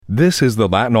This is the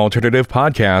Latin Alternative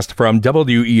Podcast from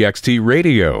WEXT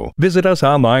Radio. Visit us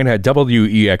online at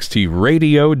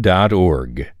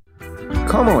wextradio.org.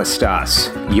 ¿Cómo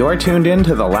estás? You're tuned in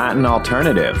to the Latin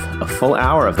Alternative, a full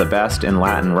hour of the best in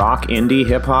Latin rock, indie,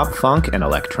 hip-hop, funk, and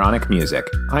electronic music.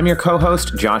 I'm your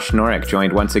co-host, Josh Norick,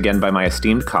 joined once again by my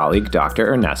esteemed colleague,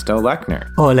 Dr. Ernesto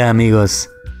Lechner. Hola, amigos.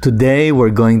 Today we're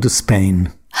going to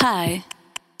Spain. Hi.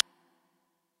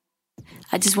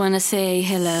 I just want to say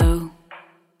hello.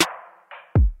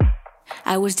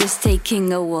 I was just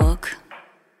taking a walk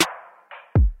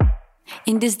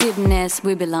in this deepness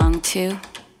we belong to.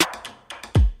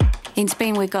 In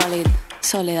Spain we call it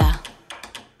soledad.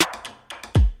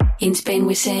 In Spain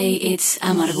we say it's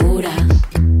amargura.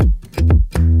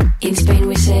 In Spain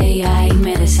we say ay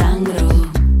me desangro.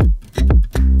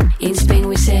 In Spain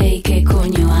we say ¿qué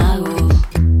coño hago?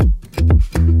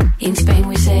 In Spain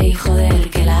we say joder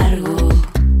que largo.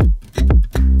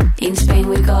 In Spain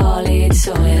we call it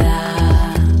soledad.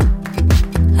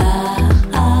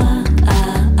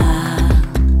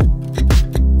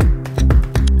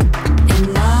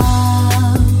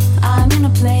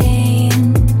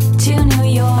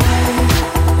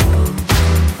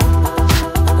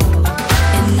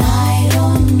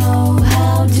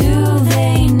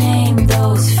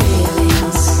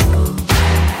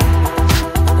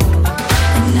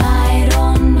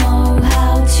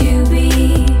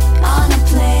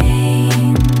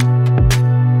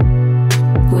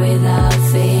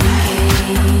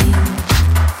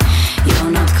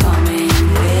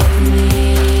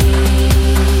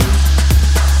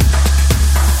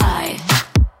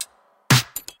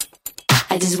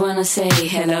 Say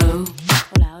hello.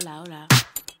 Hola, hola, hola.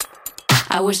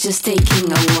 I was just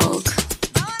taking a walk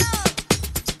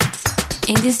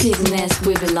in this deepness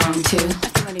we belong to.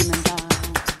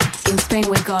 In Spain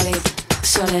we call it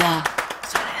soledad.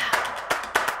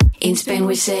 In Spain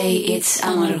we say it's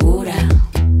amargura.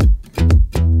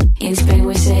 In Spain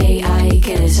we say ay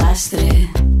que desastre.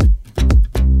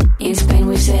 In Spain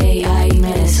we say ay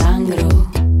me desangro.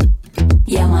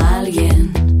 Llama a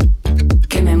alguien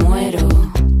que me muero.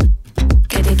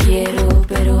 Quiero,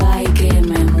 pero ay que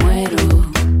me muero.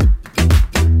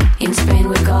 In Spain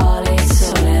we call it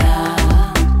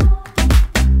soledad.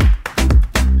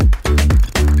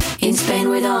 In Spain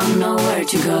we don't know where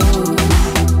to go.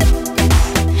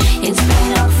 In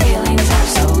Spain our feelings are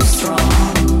so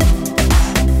strong.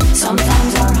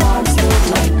 Sometimes our hearts look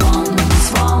like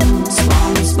bombs, bombs,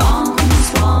 bombs,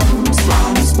 bombs, bombs,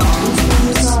 bombs,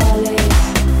 bombs.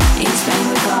 In Spain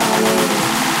we call it.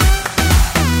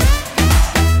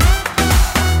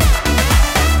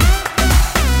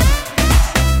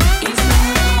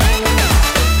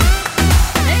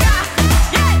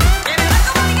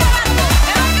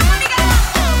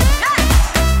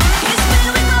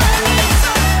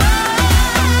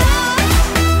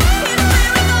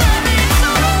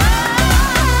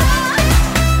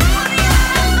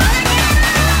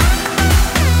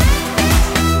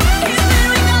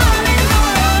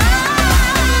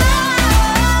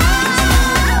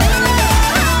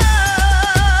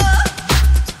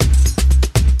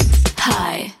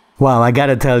 Wow, I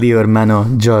gotta tell you, hermano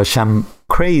Josh, I'm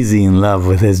crazy in love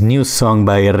with his new song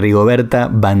by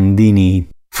Rigoberta Bandini.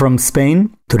 From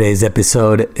Spain, today's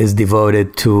episode is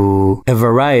devoted to a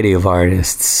variety of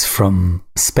artists from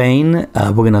Spain.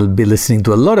 We're gonna be listening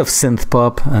to a lot of synth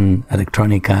pop and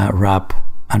electronica, rap,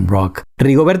 and rock.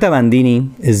 Rigoberta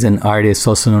Bandini is an artist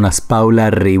also known as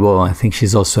Paula Ribó. I think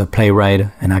she's also a playwright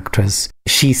and actress.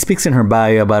 She speaks in her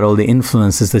bio about all the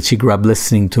influences that she grew up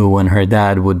listening to when her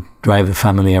dad would drive the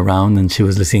family around, and she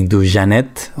was listening to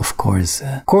Janet, of course,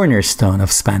 a cornerstone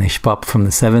of Spanish pop from the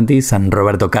 70s, and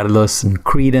Roberto Carlos and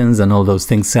Creedence and all those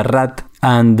things, Serrat,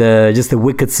 and just a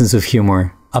wicked sense of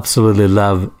humor. Absolutely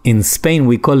love. In Spain,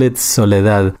 we call it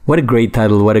Soledad. What a great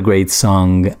title, what a great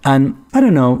song. And I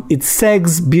don't know, it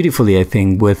segs beautifully, I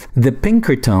think, with the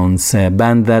Pinkertones, a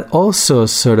band that also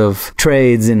sort of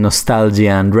trades in nostalgia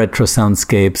and retro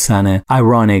soundscapes and an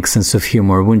ironic sense of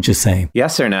humor, wouldn't you say?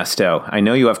 Yes, Ernesto. I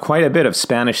know you have quite a bit of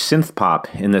Spanish synth pop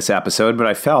in this episode, but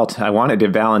I felt I wanted to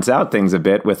balance out things a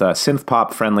bit with a synth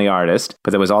pop friendly artist,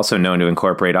 but that was also known to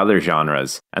incorporate other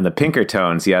genres. And the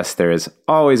Pinkertones, yes, there is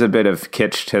always a bit of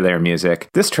kitsch to their music.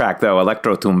 This track, though,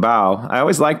 Electro Tumbao, I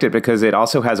always liked it because it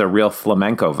also has a real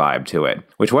flamenco vibe to it,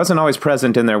 which wasn't always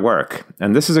present in their work.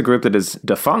 And this is a group that is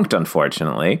defunct,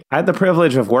 unfortunately. I had the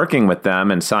privilege of working with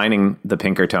them and signing the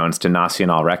Pinkertones to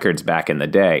Nacional Records back in the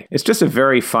day. It's just a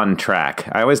very fun track.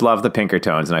 I always loved the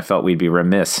Pinkertones, and I felt we'd be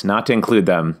remiss not to include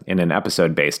them in an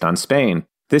episode based on Spain.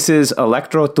 This is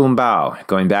Electro Tumbao,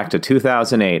 going back to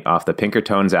 2008 off the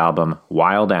Pinkertones album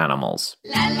Wild Animals.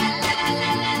 La, la, la, la,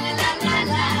 la, la, la,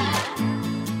 la.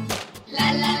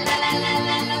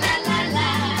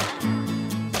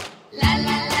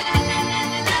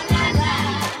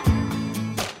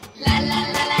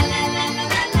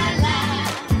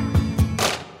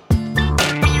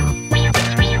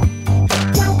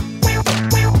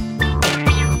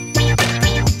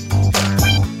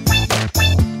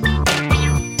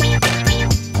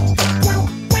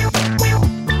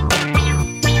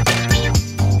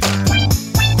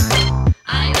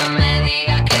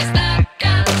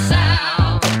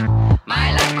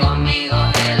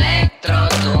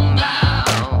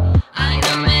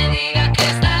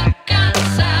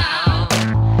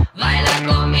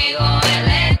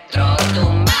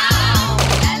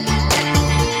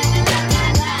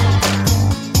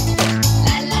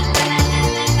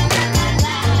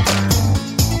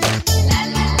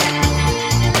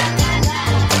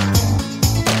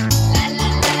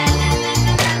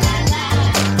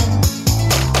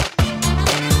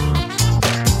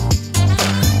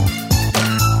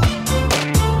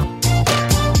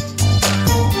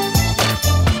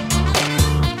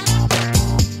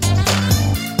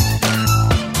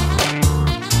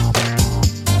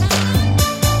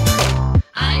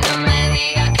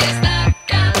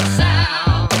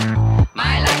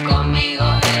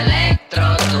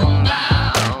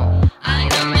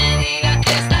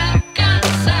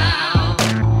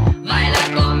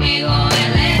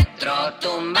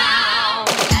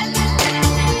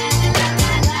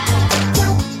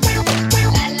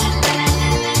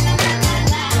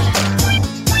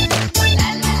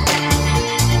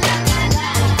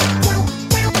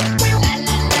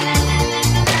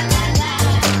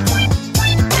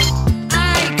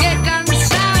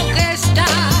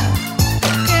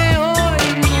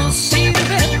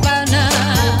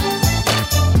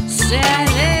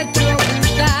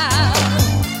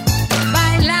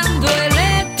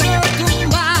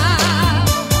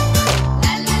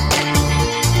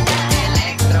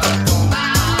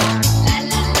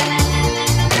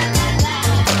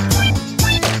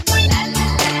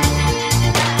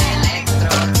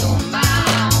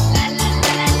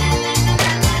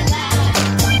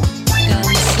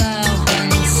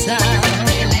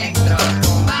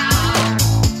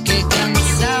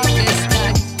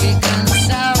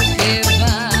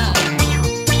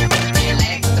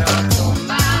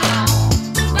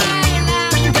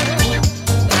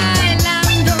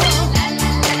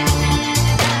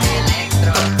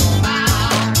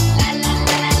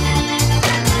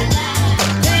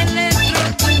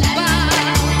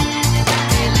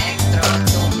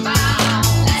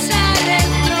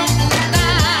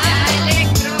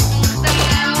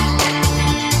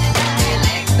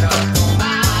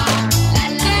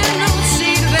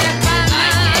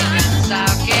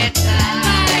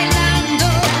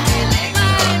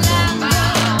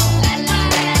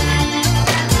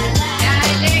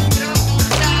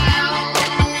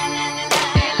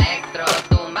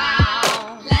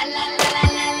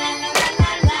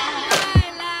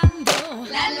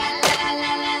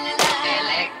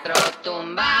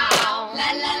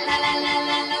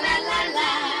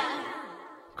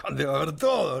 Debe haber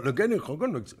todo. Lo que hay en Hong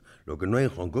Kong lo que no hay en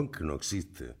Hong Kong que no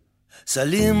existe.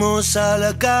 Salimos a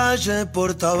la calle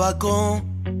por tabaco.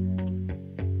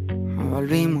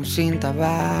 Volvimos sin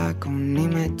tabaco ni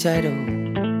mechero.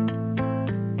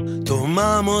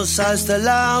 Tomamos hasta el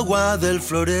agua del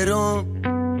florero.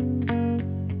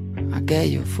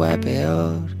 Aquello fue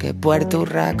peor que Puerto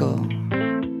Rico.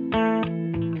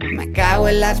 Me cago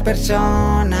en las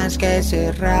personas que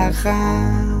se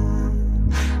rajan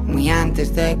muy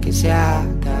antes de que se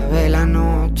acabe la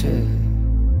noche.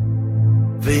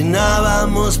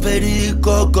 Peinábamos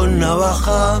perico con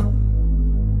navaja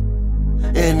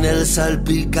en el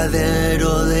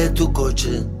salpicadero de tu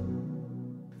coche.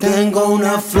 Tengo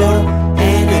una flor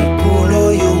en el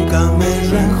culo y un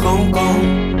camello en Hong Kong.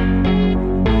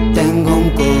 Tengo un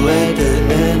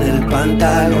cohete en el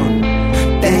pantalón.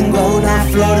 Tengo una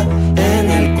flor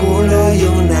en el culo y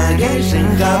una geisha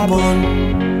en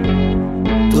Japón.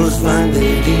 Dos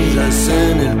banderillas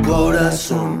en el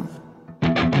corazón.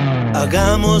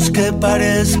 Hagamos que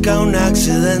parezca un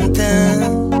accidente.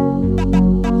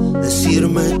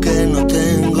 Decirme que no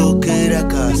tengo que ir a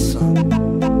casa.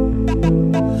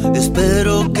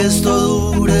 Espero que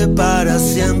esto dure para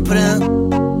siempre.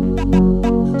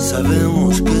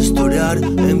 Sabemos que historiar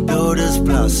en peores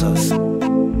plazas.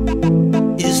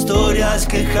 Historias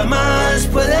que jamás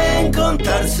pueden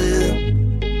contarse.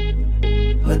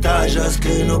 Batallas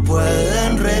que no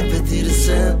pueden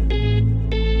repetirse.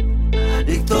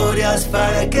 Victorias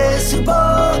para que supo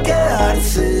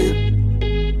quedarse.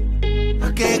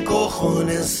 ¿A qué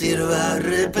cojones sirve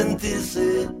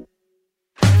arrepentirse?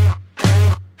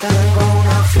 Tengo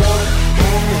una flor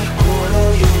en el culo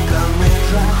y un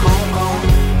camello en Hong Kong.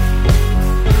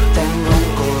 Tengo un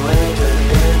cohete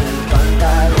en el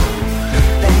pantalón.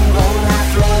 Tengo una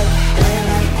flor en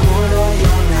el culo y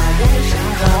una geisha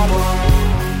en Japón.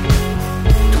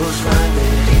 Tus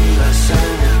banderillas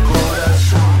en el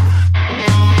corazón.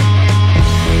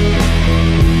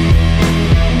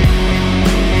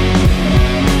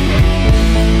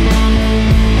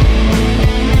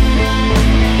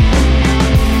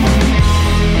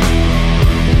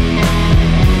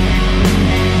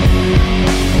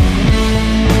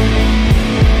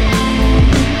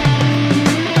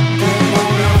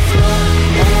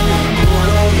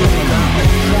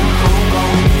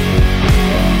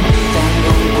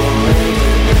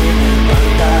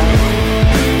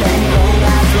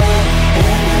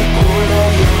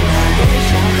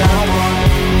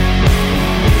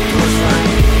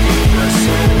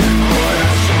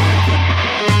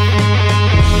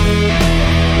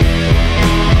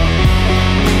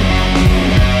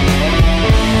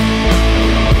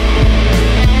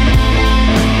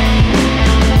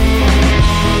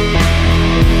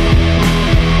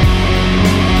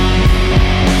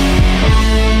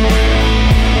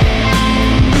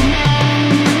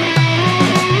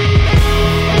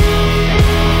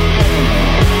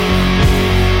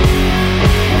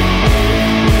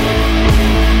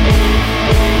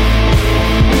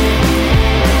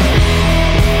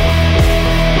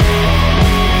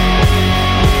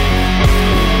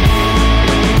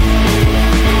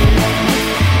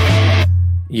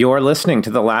 You're listening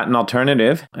to The Latin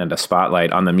Alternative, and a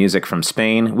spotlight on the music from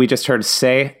Spain. We just heard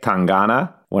Say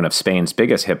Tangana, one of Spain's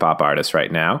biggest hip-hop artists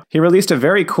right now. He released a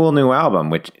very cool new album,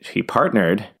 which he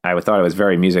partnered, I thought it was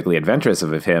very musically adventurous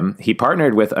of him, he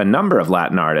partnered with a number of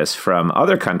Latin artists from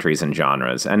other countries and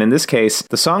genres. And in this case,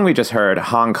 the song we just heard,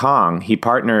 Hong Kong, he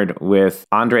partnered with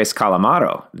Andrés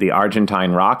Calamaro, the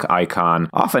Argentine rock icon,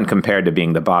 often compared to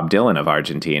being the Bob Dylan of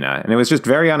Argentina. And it was just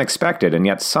very unexpected, and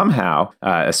yet somehow,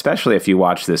 especially if you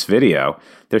watch this video,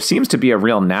 there seems to be a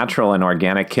real natural and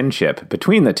organic kinship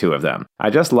between the two of them. I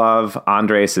just love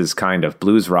Andres' kind of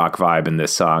blues rock vibe in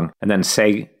this song, and then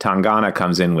Say Tangana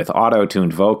comes in with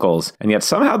auto-tuned vocals, and yet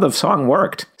somehow the song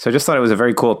worked. So I just thought it was a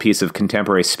very cool piece of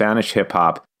contemporary Spanish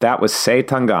hip-hop. That was Say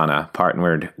Tangana,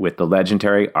 partnered with the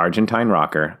legendary Argentine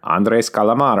rocker Andrés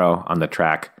Calamaro on the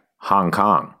track Hong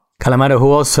Kong. Calamaro, who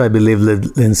also, I believe,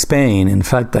 lived in Spain. In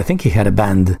fact, I think he had a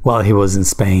band while he was in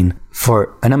Spain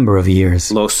for a number of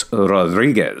years. Los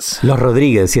Rodriguez. Los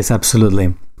Rodriguez, yes,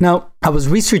 absolutely. Now, I was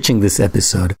researching this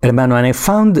episode, hermano, and I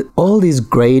found all these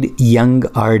great young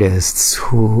artists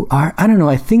who are, I don't know,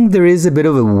 I think there is a bit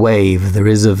of a wave. There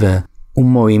is un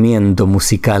movimiento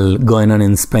musical going on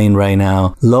in Spain right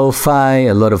now. Lo-fi,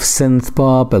 a lot of synth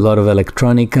pop, a lot of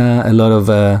electronica, a lot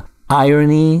of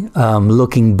irony,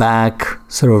 looking back,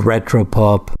 sort of retro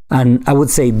pop. And I would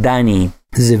say Dani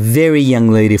is a very young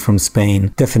lady from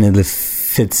Spain. Definitely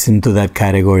fits into that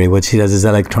category. What she does is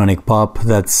electronic pop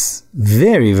that's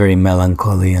very, very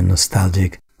melancholy and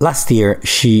nostalgic. Last year,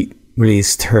 she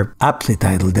released her aptly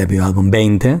titled debut album,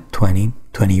 20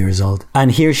 years old.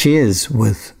 And here she is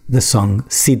with the song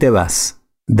Si Te Vas,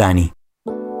 Dani.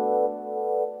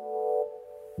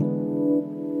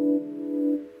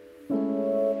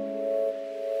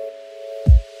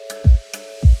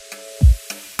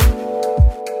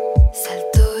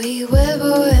 Salto y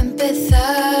vuelvo a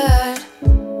empezar,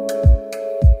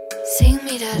 sin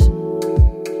mirar,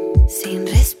 sin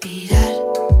respirar,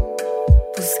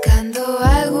 buscando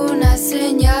alguna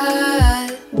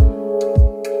señal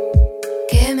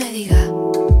que me diga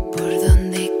por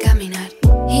dónde caminar.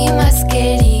 Y más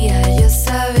quería yo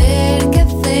saber qué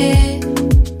hacer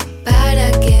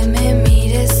para que me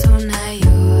mires una y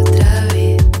otra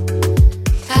vez.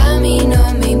 A mí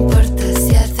no me importa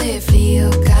si hace frío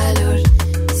o calor,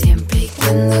 siempre y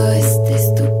cuando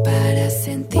estés tú para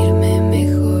sentirme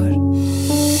mejor.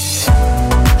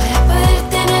 Para poder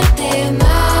tenerte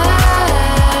más,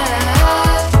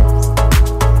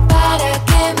 para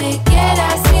que me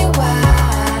quieras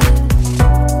igual.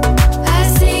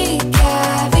 Así que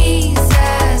avisa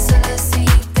solo si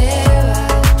te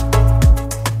vas.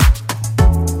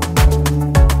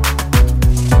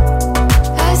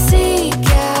 Así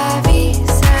que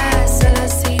avisa solo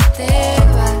si te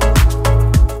vas.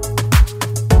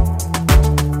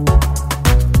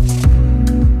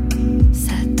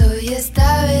 Salto y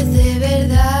esta vez de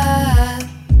verdad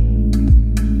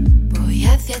voy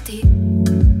hacia ti,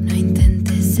 no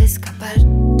intentes escapar.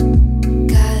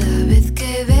 Cada vez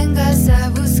que vengas a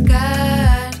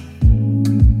buscar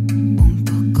un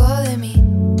poco de mí,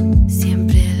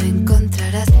 siempre lo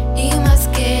encontrarás. Y más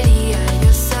quería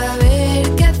yo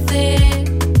saber qué hacer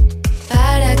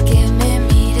para que me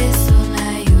mires una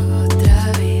y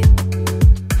otra vez.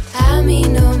 A mí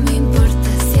no me importa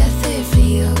si hace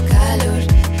frío o calor,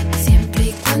 siempre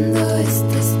y cuando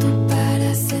estés tú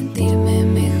para sentirme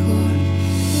mejor.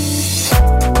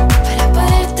 Para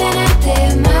poder tenerte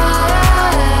más,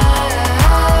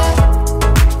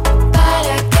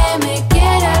 para que me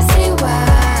quieras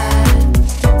igual.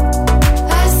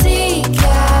 Así que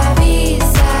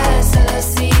avisa solo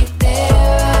si te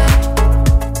vas.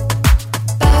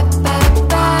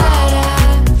 Para.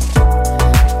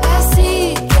 Así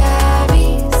que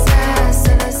avisa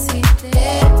solo si te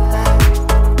vas.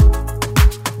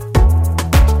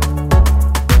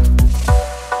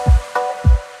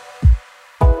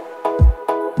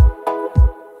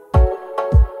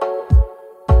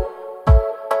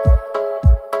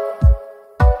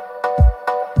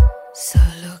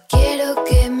 Solo quiero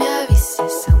que me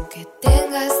avises, aunque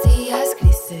tengas días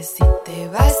grises. Si te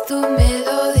vas tú me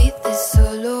lo dices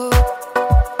solo.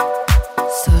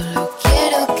 Solo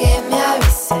quiero que me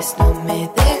avises, no me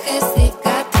dejes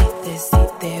cicatrices. Si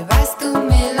te vas tú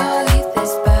me lo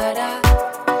dices para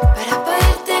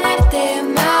poder tenerte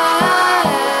más.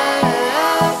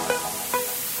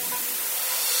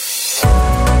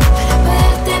 Para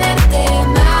poder tenerte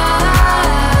más,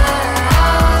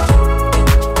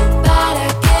 para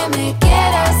que me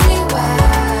quieras igual.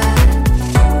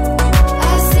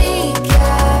 Así que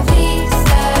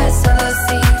avisa solo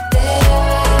si te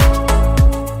vas.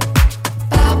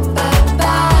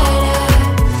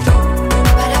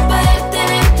 Para poder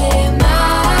tenerte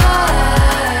más,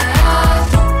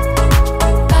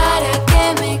 para que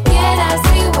me quieras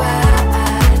igual.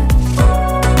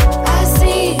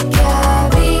 Así que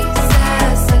avisa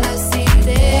solo si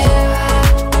te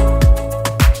vas.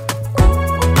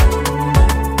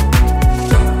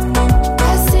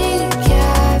 Así que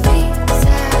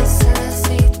avisa solo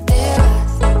si te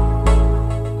vas.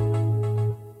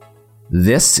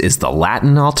 This is the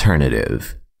Latin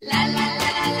alternative.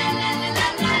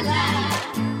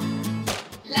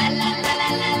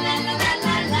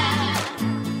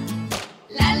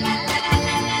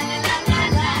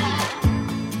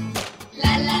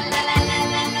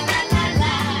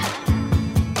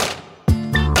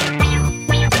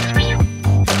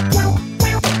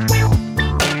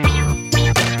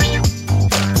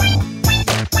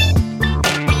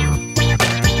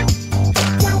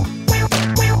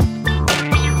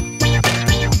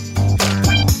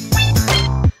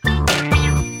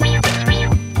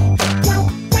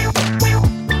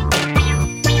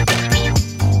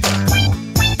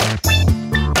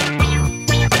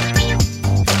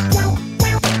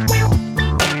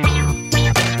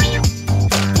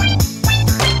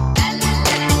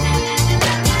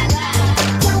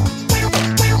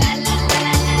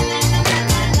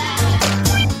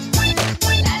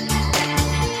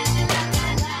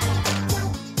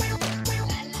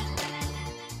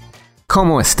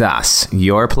 ¿Cómo estás?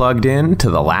 You're plugged in to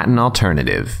the Latin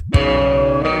alternative.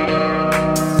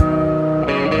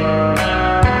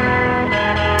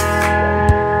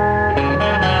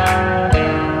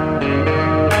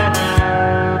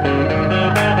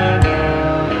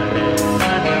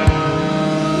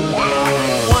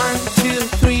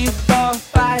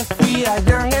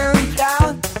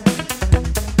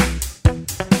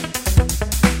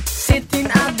 Sitting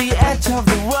at the edge of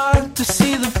the world to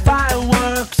see the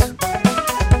fireworks.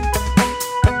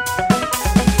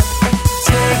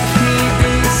 Take it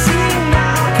easy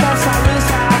now, 'cause I wish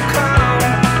I'd come.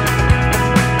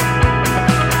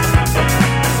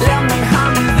 Let me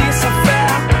handle this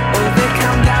affair, or they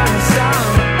come down the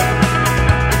sun.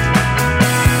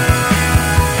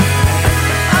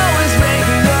 Always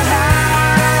making your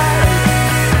heart.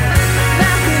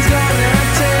 Nothing's gonna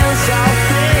change our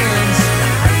friends.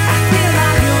 I feel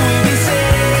like you will be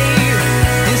safe.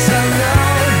 This I know,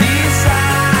 this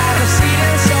side of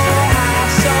seeing so high,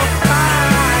 so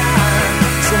high,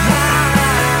 so high.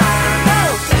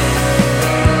 Oh.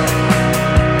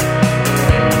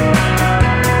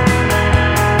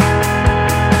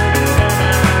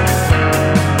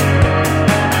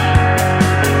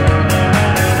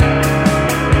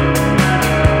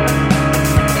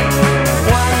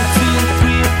 1, 2,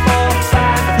 3, 4,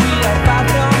 5, we are far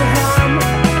from home.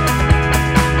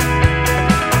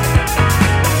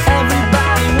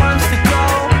 Everybody wants to go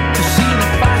to see the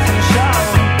fashion show.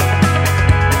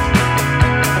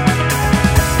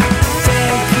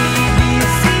 Take it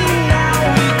easy now,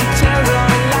 we can change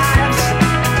our lives.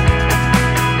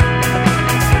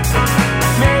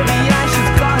 Maybe I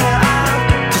should call her out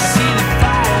to see the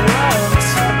fireworks.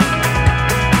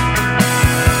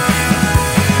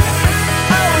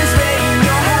 Always making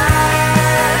your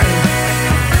heart.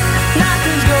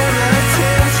 Nothing's gonna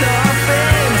change our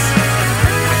friends.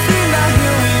 I feel like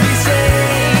you will be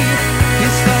safe.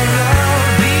 It's the love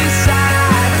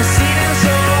beside the ceiling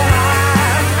so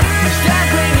high. You start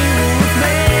playing with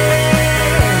me.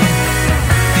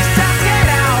 These times get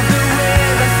out the way,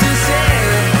 that's to say.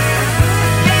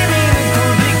 Living is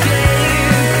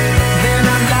complicated. Then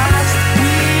I'm lost.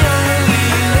 We only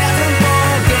left and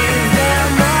forgave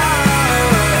them all.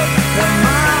 Them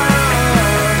all.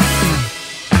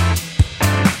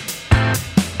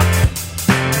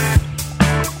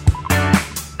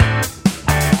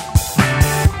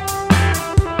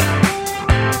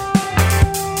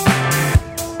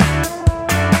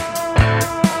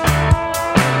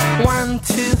 1,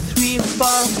 2, 3,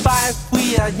 4, 5,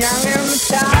 we are young and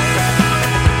tired.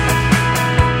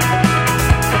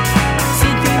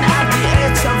 Sitting at the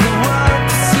edge of the world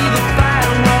to see the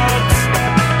fireworks.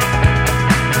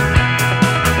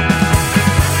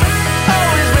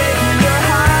 Always breaking your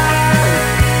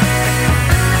heart.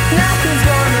 Nothing's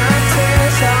gonna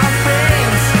change our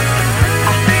friends.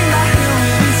 I think that you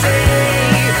will be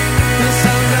safe. Yes,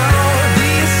 I know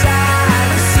this side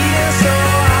to see it so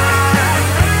high.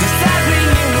 You start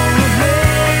bringing with me.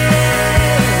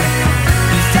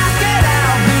 You start get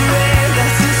out the way,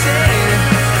 that's to say.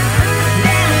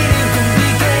 Living is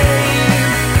complicated.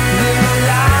 They were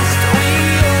lost, we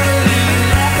only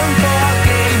left and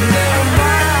forgave them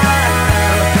all.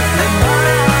 Them all.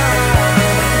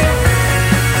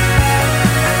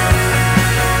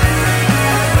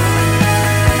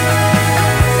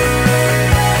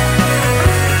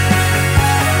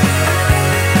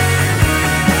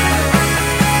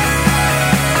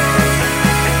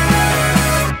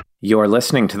 You're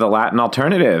listening to The Latin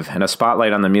Alternative, and a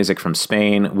spotlight on the music from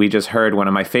Spain. We just heard one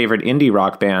of my favorite indie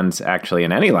rock bands, actually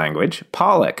in any language,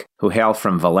 Polock, who hail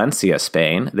from Valencia,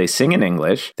 Spain. They sing in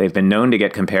English. They've been known to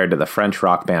get compared to the French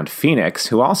rock band Phoenix,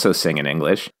 who also sing in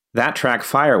English. That track,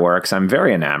 Fireworks, I'm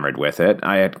very enamored with it.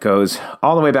 It goes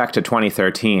all the way back to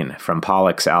 2013, from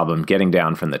Polock's album Getting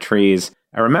Down from the Trees.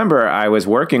 I remember I was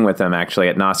working with them actually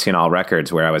at Nacional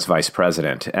Records, where I was vice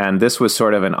president, and this was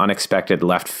sort of an unexpected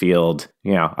left field.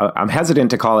 I'm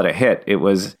hesitant to call it a hit. It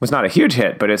was not a huge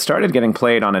hit, but it started getting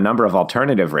played on a number of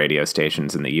alternative radio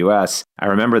stations in the US. I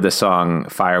remember the song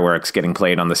Fireworks getting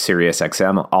played on the Sirius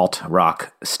XM alt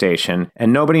rock station,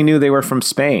 and nobody knew they were from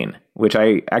Spain, which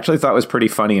I actually thought was pretty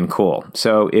funny and cool.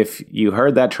 So if you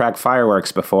heard that track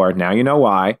Fireworks before, now you know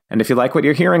why. And if you like what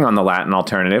you're hearing on The Latin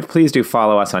Alternative, please do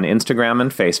follow us on Instagram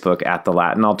and Facebook at The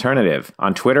Latin Alternative.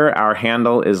 On Twitter, our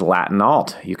handle is Latin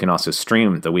Alt. You can also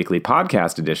stream the weekly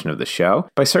podcast edition of the show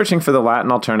by searching for The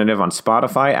Latin Alternative on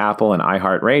Spotify, Apple, and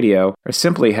iHeartRadio, or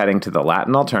simply heading to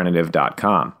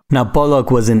thelatinalternative.com. Now,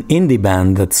 Polock was an indie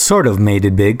band that sort of made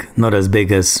it big, not as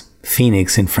big as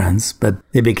Phoenix in France, but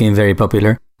they became very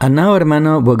popular. And now,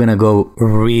 hermano, we're gonna go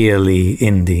really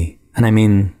indie. And I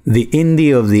mean, the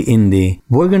indie of the indie.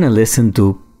 We're gonna listen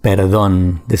to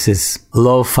Perdón. This is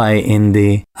lo-fi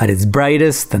indie at its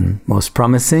brightest and most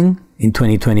promising. In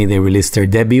 2020, they released their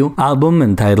debut album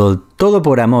entitled Todo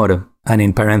por Amor, and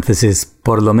in parentheses,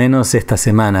 por lo menos esta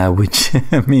semana, which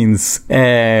means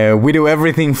we do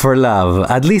everything for love,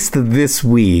 at least this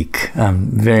week.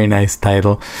 Very nice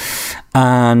title.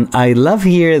 And I love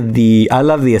the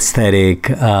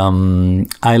aesthetic.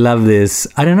 I love this,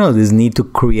 I don't know, this need to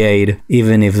create,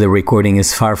 even if the recording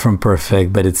is far from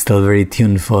perfect, but it's still very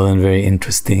tuneful and very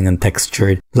interesting and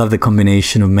textured. Love the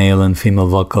combination of male and female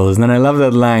vocals. And then I love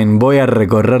that line, voy a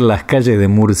recorrer las calles de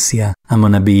Murcia. I'm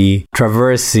gonna be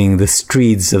traversing the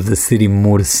streets of the city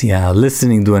Murcia,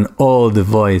 listening to an old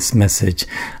voice message,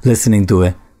 listening to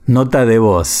a nota de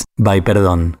voz by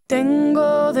Perdón.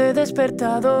 Tengo de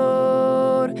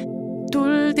despertador tu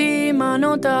última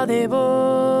nota de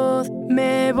voz.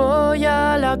 Me voy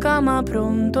a la cama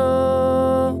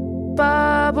pronto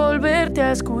pa' volverte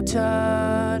a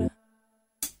escuchar.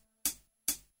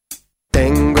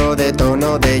 Tengo de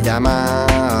tono de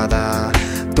llamada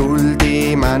tu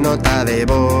última nota de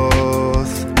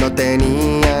voz. No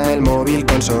tenía el móvil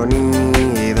con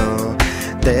sonido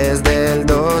desde el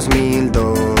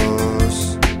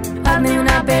 2002. Hazme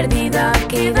una perdida,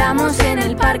 quedamos en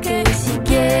el parque. Si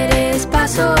quieres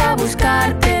paso a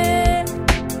buscarte.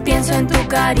 Pienso en tu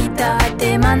carita,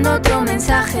 te mando otro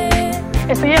mensaje.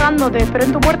 Estoy llegando, te espero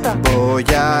en tu puerta. Voy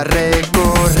a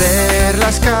recorrer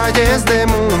las calles de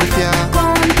Murcia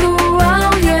Con tu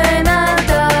audio en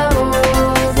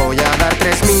altavoz. Voy a dar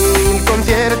 3000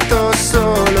 conciertos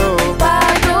solo Pa'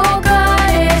 tocar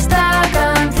esta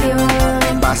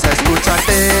canción. Vas a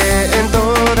escucharte en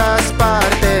todas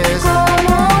partes.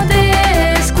 Como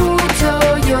te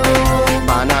escucho yo.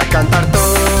 Van a cantar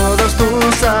todos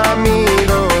tus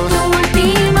amigos. Tu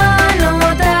última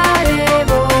nota de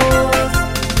voz.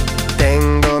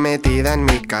 Tengo metida en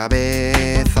mi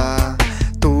cabeza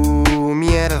tu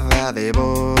mierda de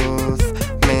voz.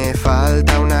 Me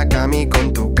falta una cami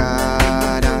con tu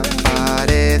cara.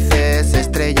 Pareces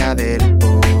estrella del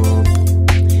pop.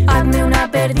 Hazme una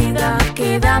perdida,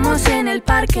 quedamos en el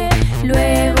parque.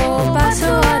 Luego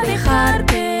paso a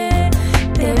dejarte.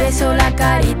 Te beso la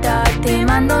carita, te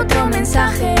mando otro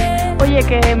mensaje. Oye,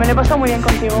 que me lo he pasado muy bien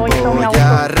contigo. Hoy estoy muy a Voy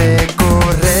a gusto.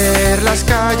 recorrer las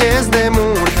calles de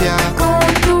Murcia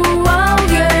Con tu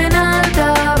audio en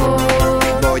altavoz.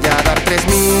 Voy a dar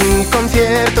 3000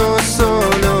 conciertos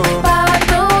solo Pa'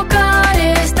 tocar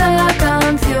esta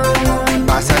canción.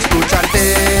 Vas a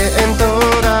escucharte en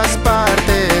todas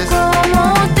partes.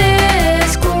 Como te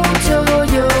escucho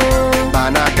yo.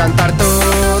 Van a cantar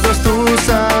todos tus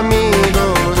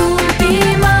amigos. Tu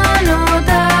última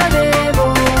nota de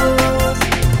voz.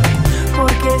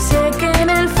 Porque sé que en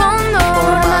el fondo,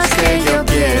 Por más que yo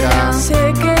quiera,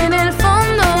 sé que en el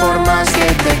fondo, por más que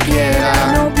te quiera,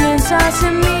 no piensas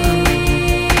en mí.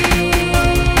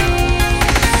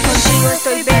 Contigo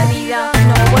estoy perdida,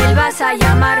 no vuelvas a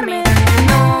llamarme.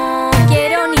 No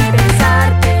quiero ni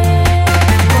pensarte.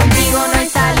 Contigo no hay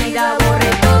salida, borré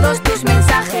todos tus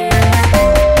mensajes.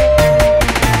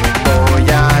 voy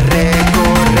a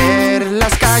recorrer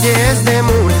las calles de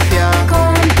Murcia.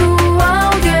 Con tu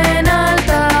audio en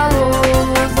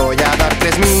altavoz. Voy a dar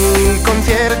 3000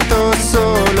 conciertos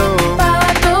solo Pa'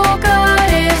 tocar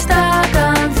esta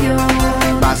canción.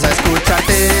 Vas a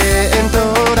escucharte en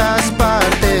todas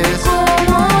partes.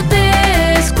 Como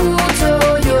te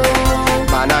escucho yo.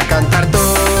 Van a cantar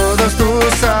todos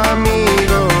tus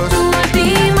amigos. Tu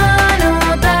última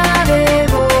nota de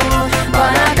voz.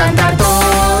 Van a cantar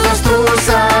todos tus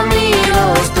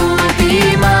amigos. Tu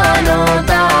última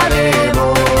nota de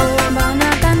voz. Van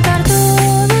a cantar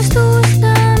todos tus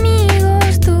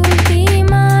amigos. Tu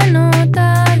última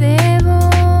nota de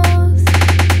voz.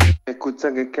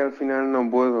 Escucha, que es que al final no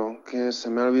puedo, que se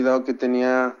me ha olvidado que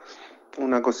tenía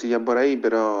una cosilla por ahí,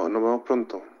 pero nos vemos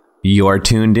pronto. You're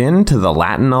tuned in to the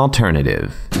Latin Alternative.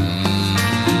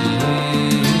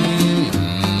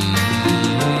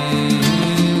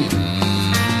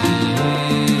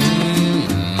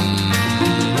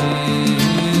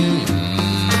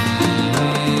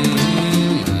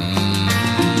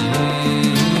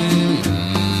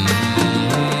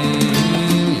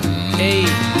 Ey,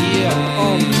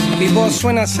 yeah, mi voz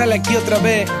suena, sale aquí otra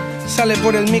vez. Sale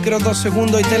por el micro 2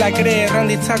 segundos y te la crees.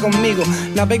 Randy está conmigo.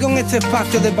 Navego en este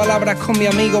espacio de palabras con mi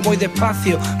amigo. Voy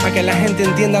despacio para que la gente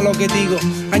entienda lo que digo.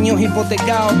 Años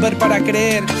hipotecados, ver para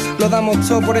creer. Lo damos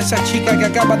todo por esa chica que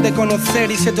acabas de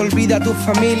conocer y se te olvida tu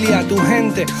familia, tu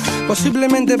gente.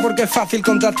 Posiblemente porque es fácil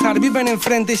contactar. Viven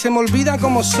enfrente y se me olvida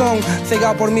cómo son.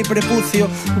 Cegado por mi prepucio.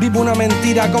 Vivo una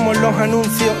mentira como en los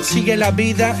anuncios. Sigue la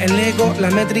vida, el ego,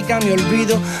 la métrica, me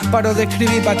olvido. Paro de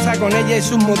escribir para estar con ella y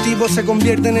sus motivos se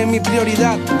convierten en mi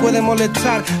prioridad. Puede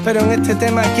molestar, pero en este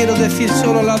tema quiero decir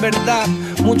solo la verdad.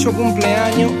 mucho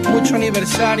cumpleaños, mucho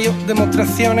aniversario,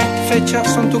 demostraciones, fechas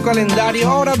son tu calendario.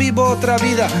 Ahora vivo otra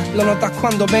vida, lo notas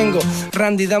cuando vengo.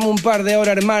 Randy, dame un par de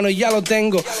horas, hermano, y ya lo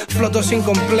tengo. Floto sin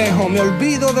complejo, me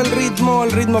olvido del ritmo,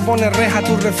 el ritmo pone reja a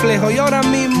tu reflejo. Y ahora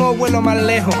mismo vuelo más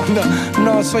lejos.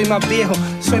 No soy más viejo,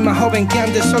 soy más joven que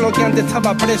antes, solo que antes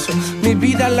estaba preso. Mi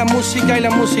vida es la música y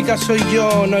la música soy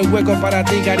yo. No hay hueco para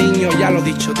ti, cariño, ya lo he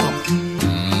dicho todo.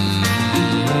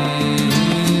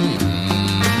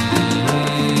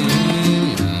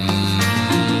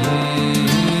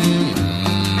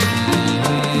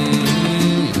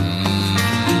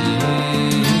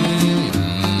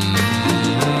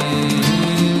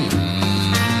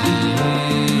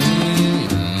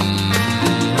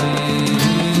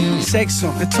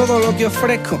 Sexo es todo lo que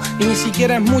ofrezco y ni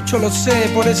siquiera es mucho, lo sé,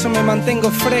 por eso me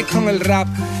mantengo fresco en el rap.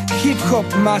 Hip hop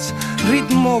más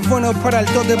ritmos buenos para el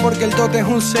tote, porque el tote es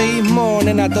un seísmo.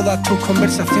 Nena, todas tus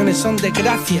conversaciones son de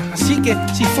gracia, así que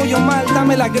si follo mal,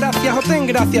 dame las gracias o ten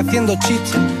gracia haciendo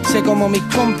chistes. Sé como mis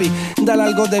compis, dale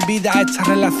algo de vida a esta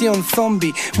relación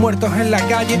zombie. Muertos en la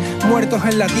calle, muertos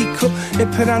en la disco,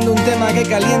 esperando un tema que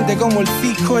caliente como el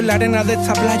cisco. En la arena de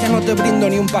esta playa no te brindo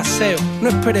ni un paseo. No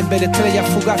esperes ver estrellas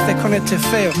fugaces con este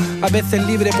feo. A veces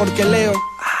libre porque leo,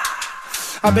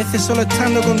 a veces solo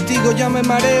estando contigo ya me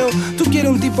mareo. Tú quieres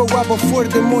un tipo guapo,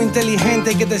 fuerte, muy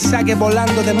inteligente, que te saque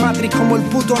volando de Matrix como el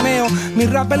puto Neo. Mi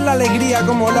rap es la alegría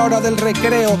como la hora del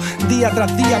recreo. Día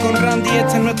tras día con Randy,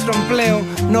 este es nuestro empleo.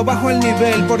 No bajo el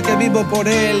nivel porque vivo por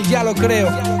él, ya lo creo.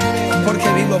 Porque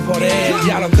vivo por él,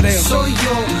 ya lo creo. Soy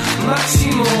yo,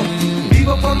 máximo,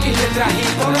 vivo por mis letras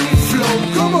y por mi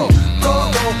flow. Como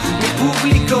todo mi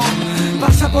público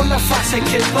pasa por la fase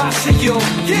que pase yo.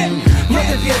 Yeah. No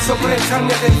te pienso prestar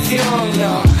mi atención,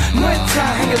 no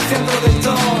estás en el centro de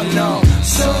todo, no.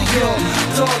 Soy yo,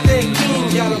 Toteking,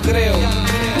 ya lo creo.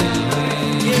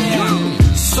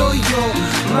 Yeah. Soy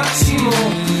yo, máximo,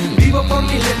 vivo por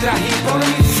mis letras y por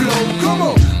mi flow.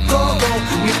 Como todo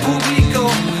mi público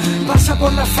pasa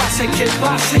por la fase que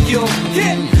pase yo.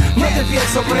 Yeah. No te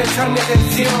pienso prestar mi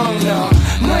atención,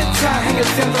 no estás en el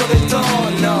centro de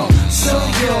todo, no.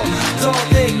 Soy yo,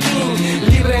 Toteking,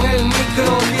 libre en el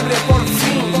micro, libre por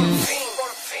fin.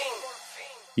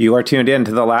 You are tuned in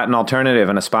to the Latin Alternative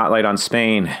and a spotlight on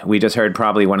Spain. We just heard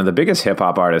probably one of the biggest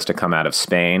hip-hop artists to come out of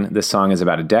Spain. This song is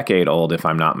about a decade old, if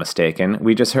I'm not mistaken.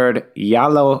 We just heard Ya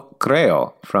lo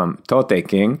creo from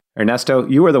Toteking. Ernesto,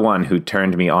 you were the one who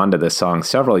turned me onto this song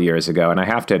several years ago, and I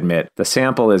have to admit, the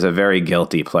sample is a very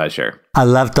guilty pleasure. I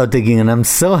love Toteking, and I'm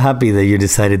so happy that you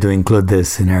decided to include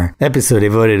this in our episode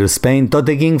devoted to Spain.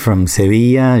 Toteking from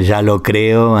Sevilla, Ya lo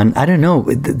creo, and I don't know,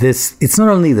 it's not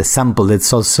only the sample,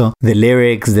 it's also the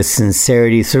lyrics, the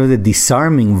sincerity, sort of the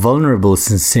disarming, vulnerable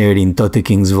sincerity in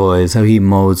Toteking's voice, how he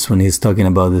emotes when he's talking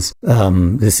about this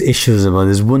issues, about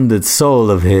this wounded soul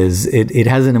of his. It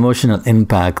has an emotional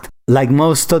impact. Like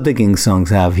most Toteking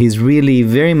songs have, he's really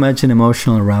very much an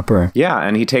emotional rapper. Yeah,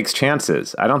 and he takes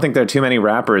chances. I don't think there are too many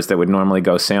rappers that would normally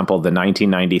go sample the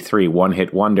 1993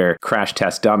 one-hit wonder Crash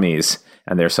Test Dummies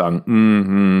and their song,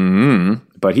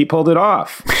 but he pulled it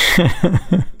off.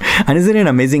 And isn't it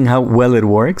amazing how well it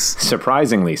works?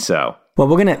 Surprisingly so. Well,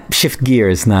 we're going to shift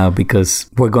gears now because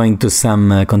we're going to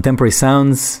some contemporary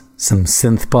sounds, some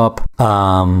synth pop.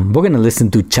 We're going to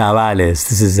listen to Chavales.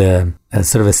 This is a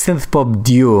sort of a synth pop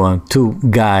duo, two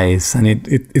guys, and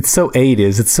it's so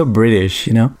 80s, it's so British,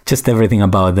 you know, just everything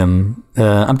about them.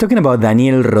 I'm talking about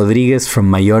Daniel Rodriguez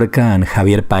from Mallorca and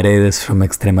Javier Paredes from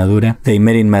Extremadura. They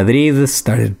met in Madrid,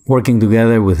 started working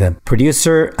together with a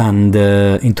producer, and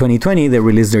in 2020 they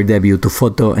released their debut Tu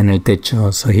Foto en el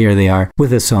Techo. So here they are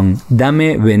with the song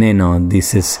Dame Veneno.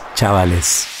 This is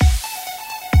Chavales.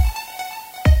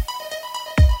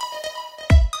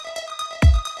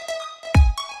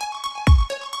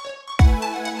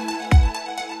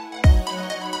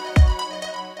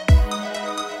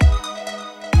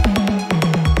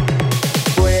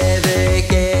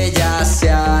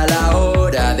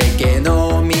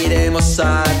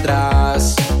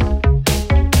 Atrás,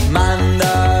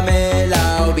 mándame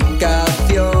la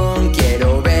ubicación,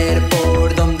 quiero ver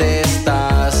por dónde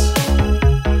estás.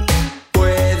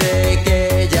 Puede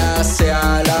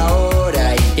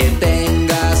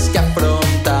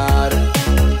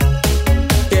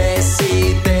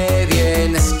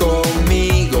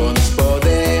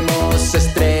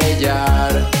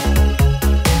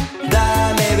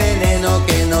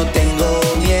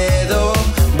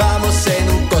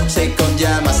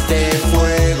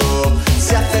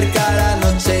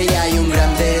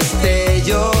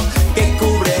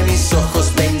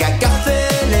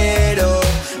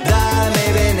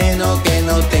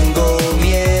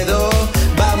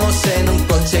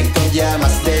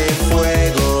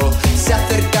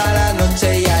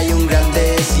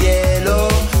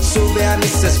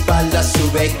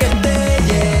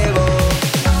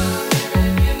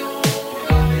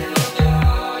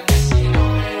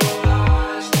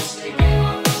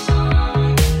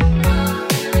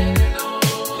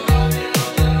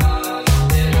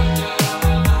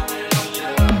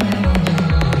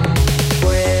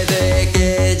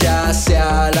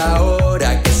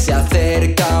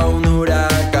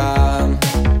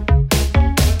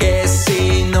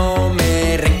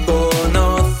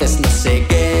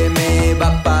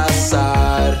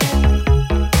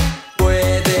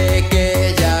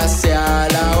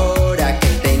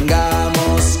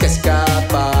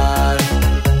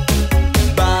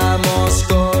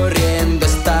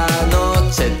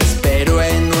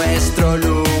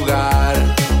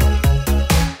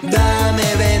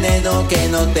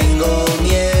no tengo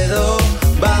miedo.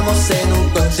 Vamos en un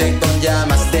coche con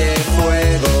llamas de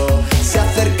fuego. Se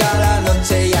acerca la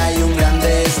noche y hay un gran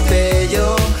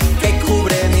destello que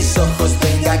cubre mis ojos,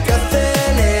 venga que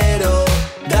acelero.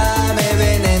 Dame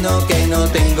veneno que no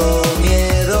tengo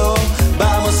miedo.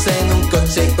 Vamos en un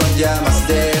coche con llamas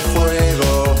de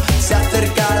fuego. Se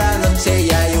acerca la noche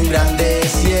y hay un gran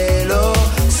deshielo.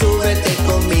 Súbete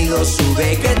conmigo,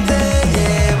 sube que te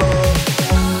llevo.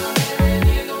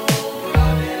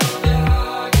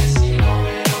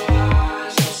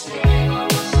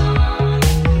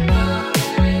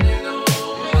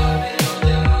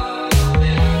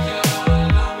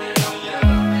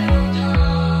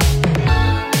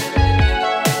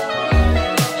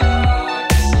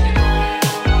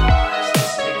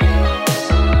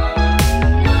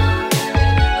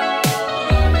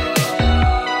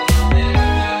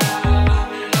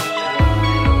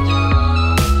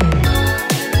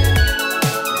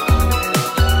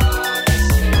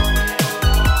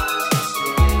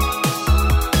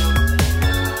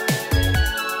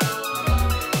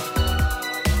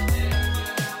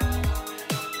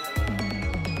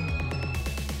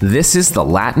 This is the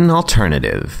Latin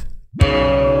alternative.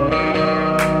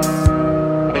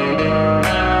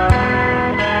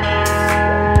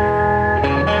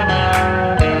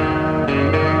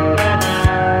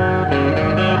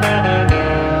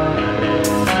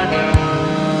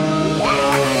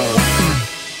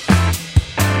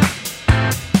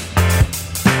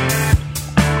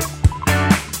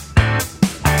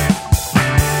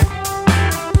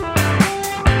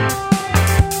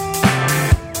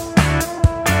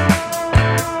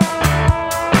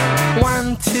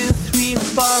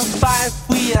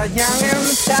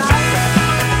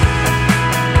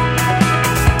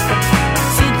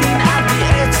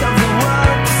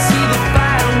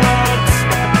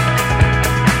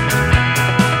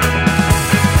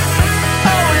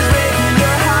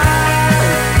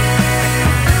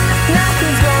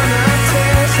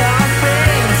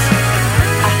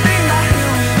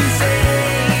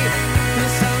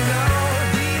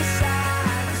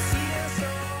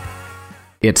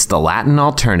 It's the Latin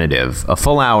Alternative, a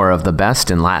full hour of the best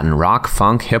in Latin rock,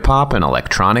 funk, hip-hop, and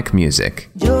electronic music.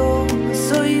 Yo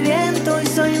soy viento y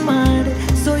soy mar,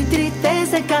 soy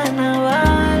tristeza y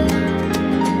carnaval.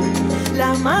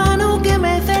 La mano que me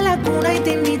hace la cuna y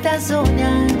te invita a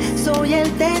soñar. Soy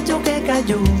el techo que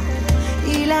cayó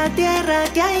y la tierra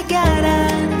que hay que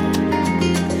arar.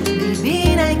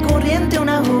 Divina y corriente,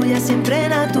 una joya siempre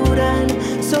natural.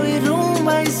 Soy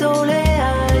rumba y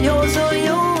soleá, yo soy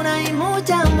una y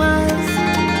mucha más.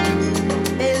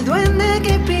 El duende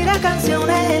que inspira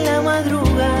canciones en la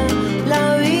madrugada.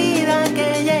 La vida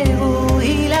que llegó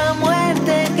y la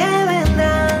muerte que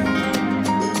vendrá.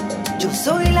 Yo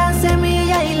soy la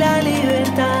semilla y la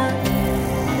libertad.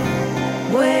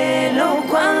 Vuelo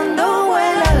cuando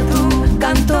vuelas tú,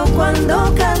 canto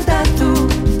cuando cantas tú.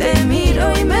 Te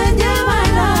miro y me lleva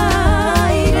el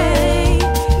aire.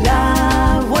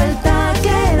 La vuelta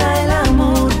que da el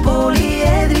amor,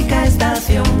 poliédrica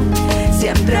estación.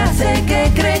 Siempre hace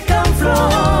que crezcan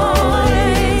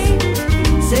flores.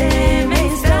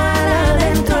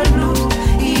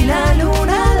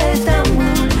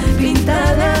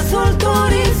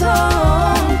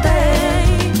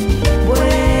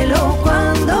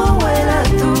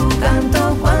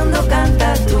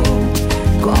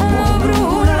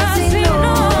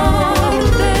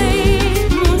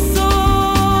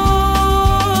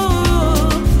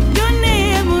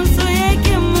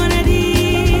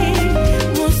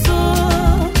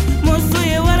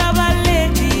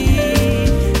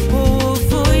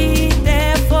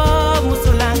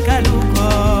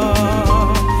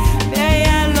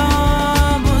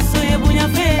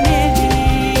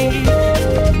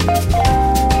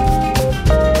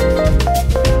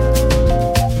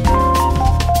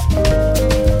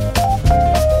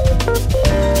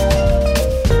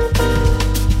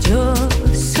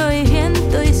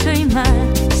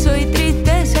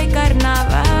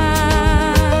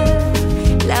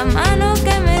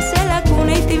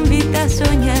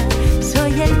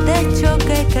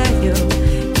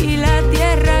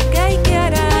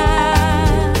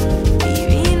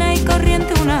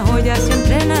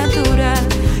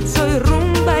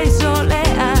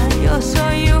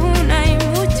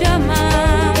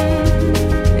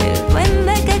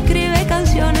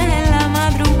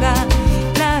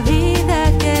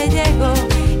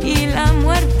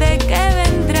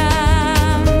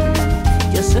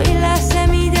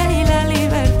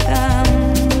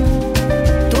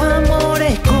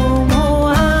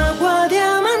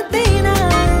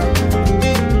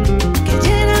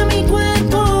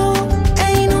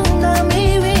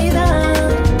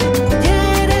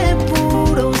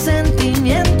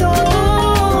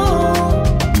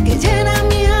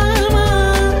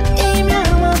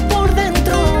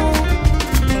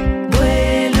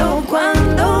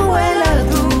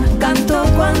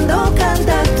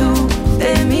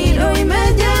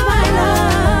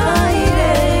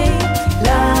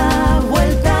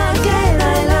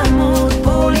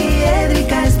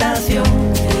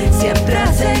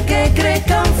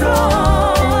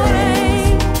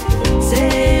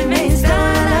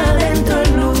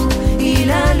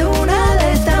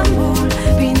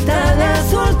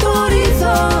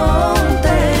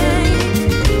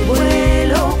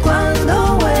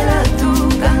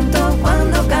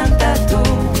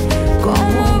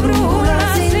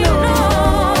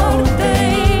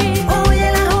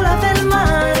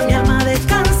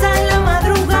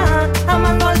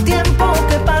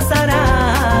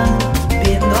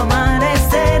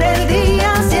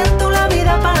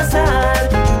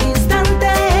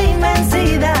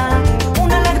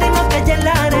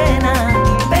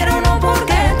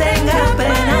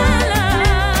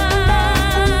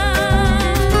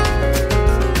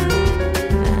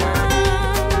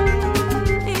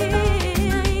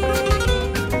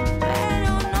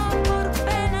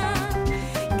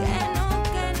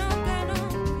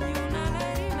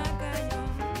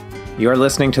 You're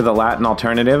listening to The Latin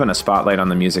Alternative and a spotlight on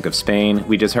the music of Spain.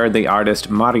 We just heard the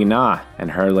artist Marinah and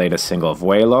her latest single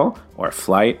Vuelo, or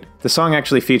Flight. The song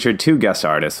actually featured two guest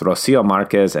artists, Rocío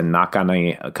Márquez and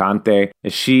Nakani Cante.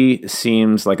 She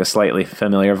seems like a slightly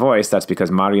familiar voice. That's because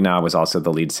Marinah was also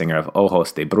the lead singer of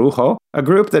Ojos de Brujo, a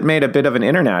group that made a bit of an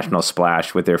international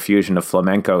splash with their fusion of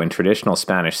flamenco and traditional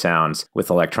Spanish sounds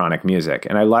with electronic music.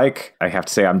 And I have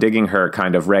to say, I'm digging her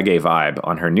kind of reggae vibe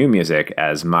on her new music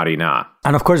as Marinah.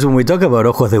 And of course, when we talk about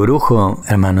Ojos de Brujo,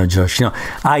 hermano Josh,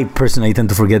 I personally tend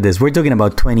to forget this. We're talking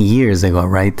about 20 years ago,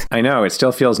 right? I know, it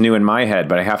still feels new in my head,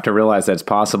 but I have to realize that it's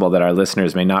possible that our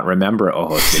listeners may not remember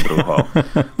Ojos de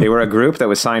Brujo. They were a group that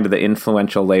was signed to the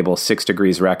influential label 6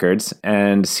 Degrees Records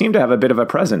and seemed to have a bit of a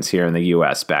presence here in the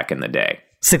US back in the day.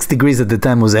 6 Degrees at the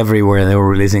time was everywhere. They were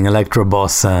releasing electro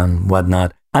bossa and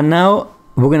whatnot. And now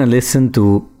we're going to listen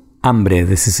to Hambre.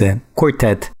 This is a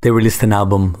quartet. They released an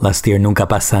album last year, Nunca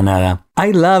Pasa Nada.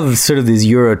 I love sort of this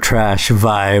Euro trash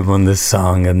vibe on this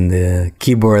song, and the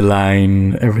keyboard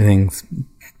line, everything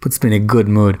puts me in a good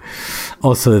mood.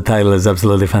 Also, the title is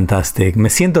absolutely fantastic. Me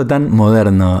siento tan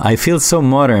moderno. I feel so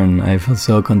modern. I feel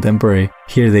so contemporary.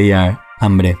 Here they are,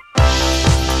 Hambre.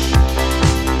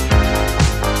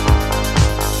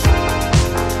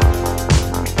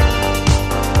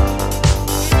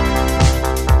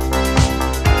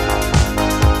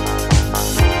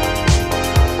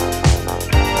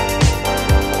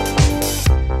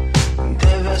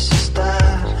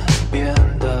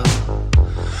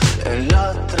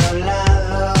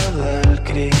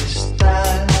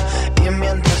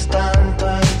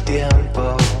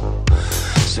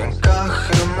 Se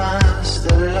encaje más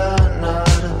de la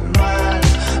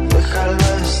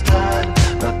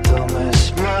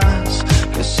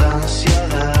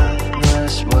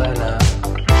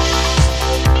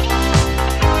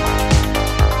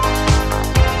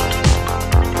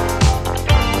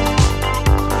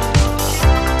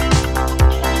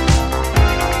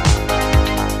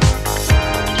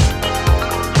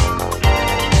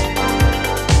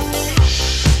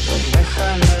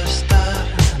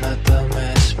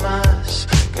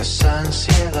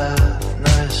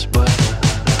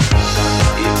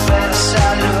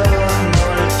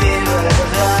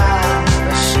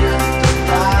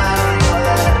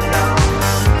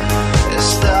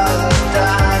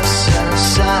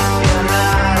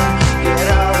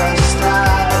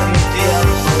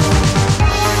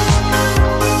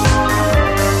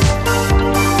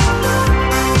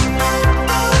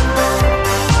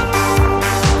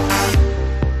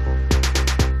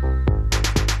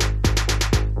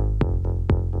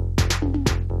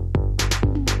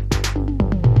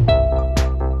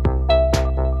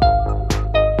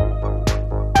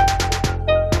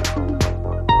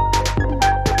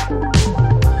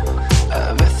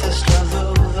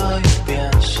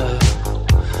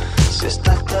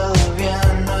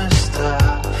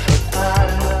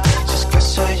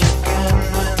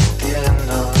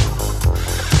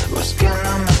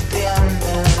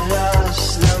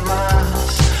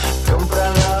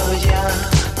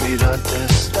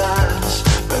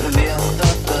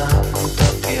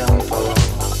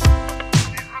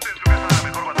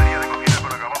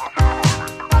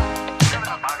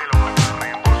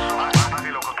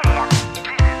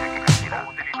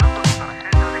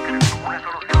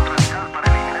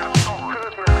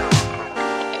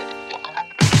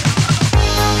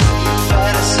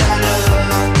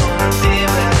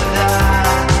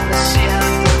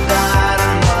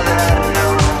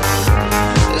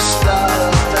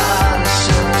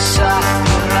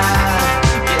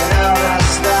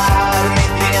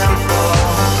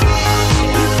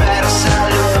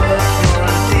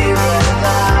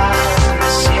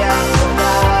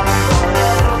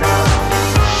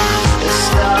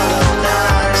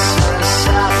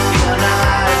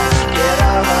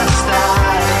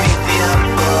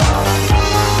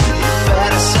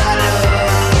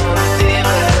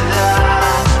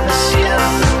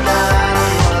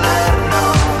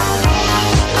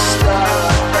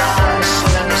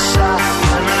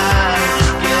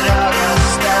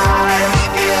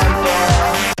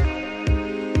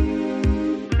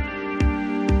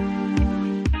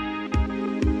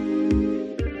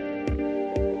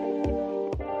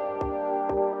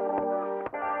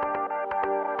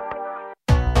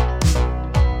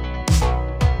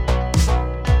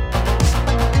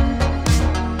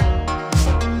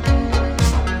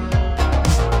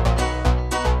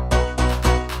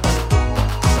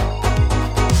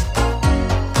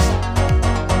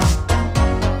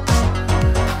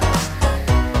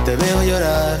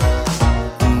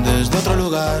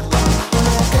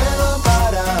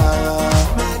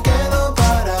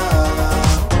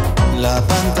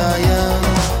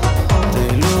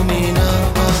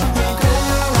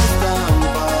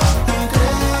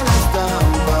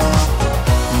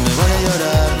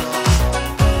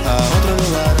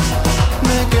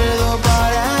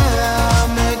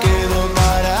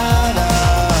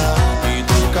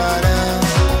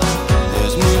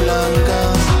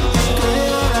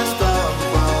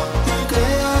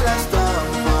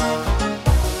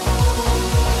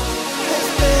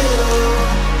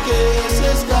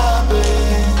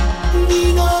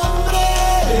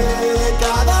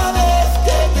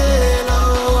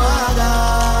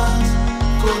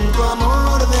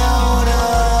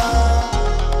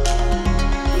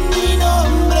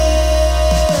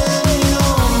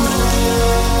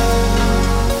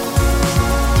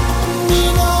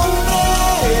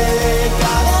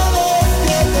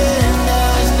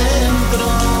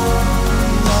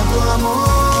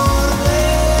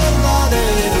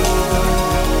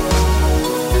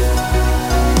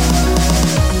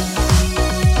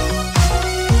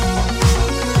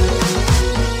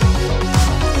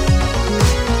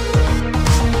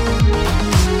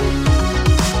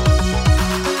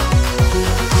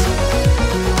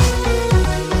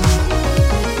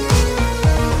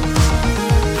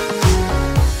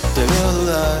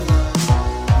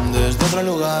otro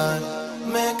lugar.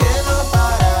 Me quedo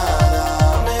parada.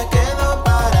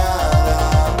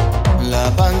 La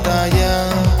pantalla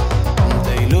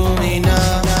te ilumina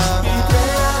y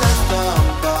crea la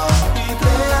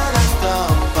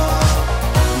estampa.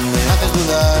 Me haces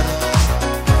dudar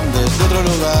desde otro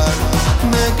lugar.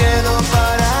 Me quedo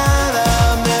parada.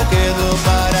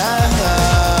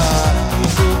 Y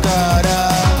tu cara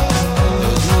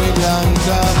es muy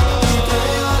blanca. Y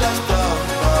crea la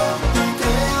estampa.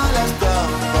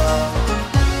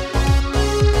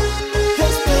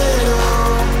 Espero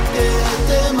que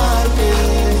te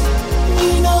marques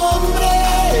mi nombre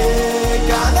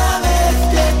cada vez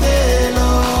que te lo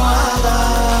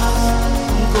hagas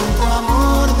con tu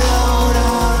amor de ahora.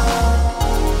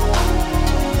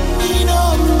 Mi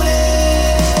nombre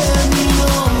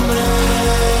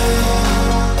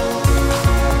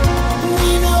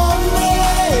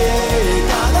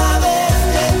cada vez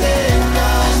que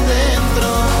tengas dentro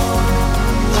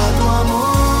a tu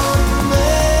amor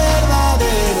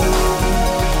verdadero.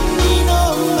 Mi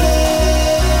nombre.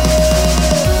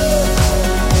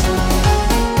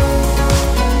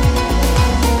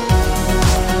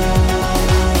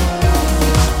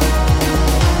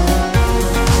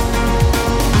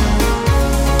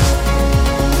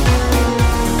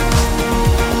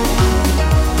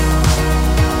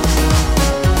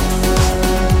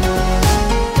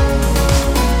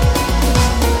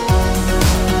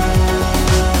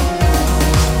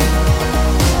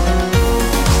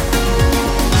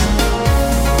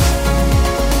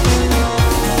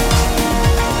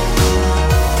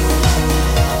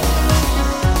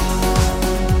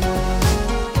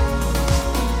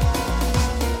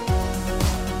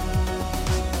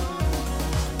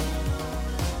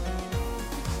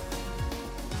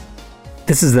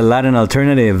 This is the Latin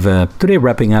Alternative, today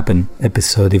wrapping up an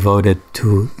episode devoted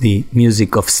to the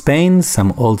music of Spain,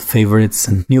 some old favorites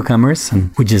and newcomers,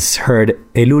 and we just heard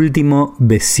El Último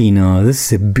Vecino. This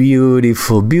is a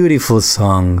beautiful, beautiful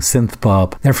song, synth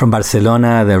pop. They're from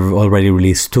Barcelona, they've already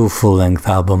released 2 full-length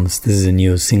albums. This is a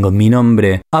new single, Mi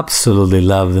Nombre. Absolutely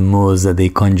love the moods that they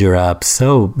conjure up,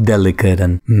 so delicate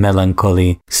and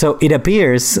melancholy. So it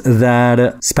appears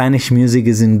that Spanish music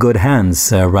is in good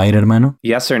hands, right, hermano?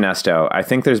 Yes, Ernesto. I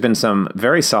think there's been some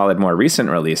very solid, more recent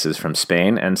releases from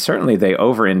Spain, and certainly they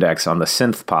over-index on the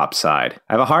synth pop side.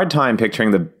 I have a hard time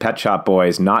picturing the Pet Shop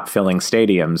Boys not filling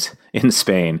stadiums in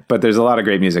Spain, but there's a lot of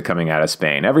great music coming out of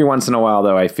Spain. Every once in a while,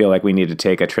 though, I feel like we need to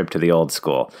take a trip to the old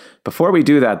school. Before we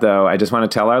do that, though, I just want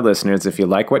to tell our listeners, if you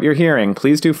like what you're hearing,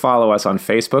 please do follow us on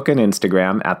Facebook and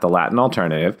Instagram at The Latin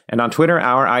Alternative, and on Twitter,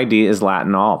 our ID is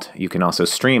Latin Alt. You can also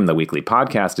stream the weekly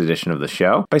podcast edition of the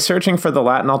show by searching for The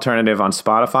Latin Alternative on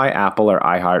Spotify, Apple, or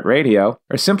iHeartRadio,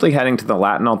 or simply heading to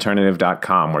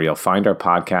thelatinalternative.com, where you'll find our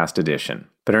podcast edition.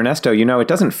 But Ernesto, you know, it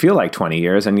doesn't feel like 20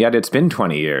 years, and yet it's been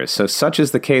 20 years. So such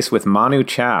is the case with Manu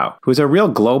Chao, who's a real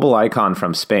global icon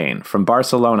from Spain, from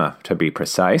Barcelona to be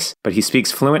precise. But he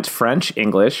speaks fluent French,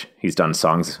 English. He's done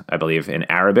songs, I believe, in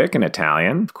Arabic and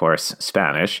Italian, of course,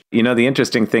 Spanish. You know, the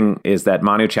interesting thing is that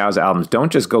Manu Chao's albums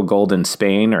don't just go gold in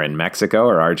Spain or in Mexico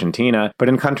or Argentina, but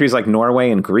in countries like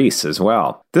Norway and Greece as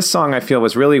well. This song, I feel,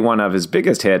 was really one of his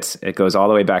biggest hits. It goes all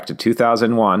the way back to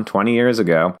 2001, 20 years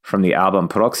ago, from the album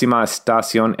Próxima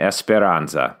Estación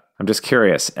Esperanza. I'm just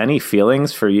curious, any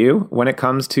feelings for you when it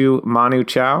comes to Manu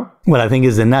Chao? Well, I think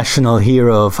he's the national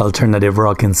hero of alternative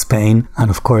rock in Spain. And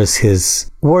of course,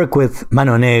 his work with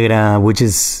Mano Negra, which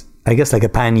is, I guess, like a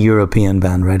pan-European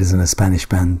band, right? Isn't a Spanish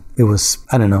band. It was,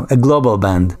 I don't know, a global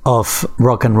band of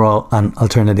rock and roll and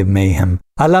alternative mayhem.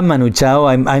 I love Manu Chao.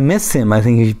 I miss him. I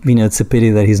think, it's a pity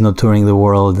that he's not touring the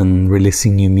world and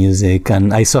releasing new music.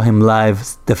 And I saw him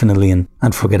live, definitely an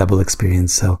unforgettable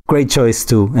experience. So great choice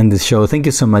to end this show. Thank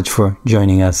you so much for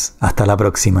joining us. Hasta la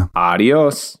próxima.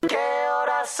 Adiós. ¿Qué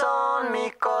horas son,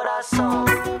 mi corazón?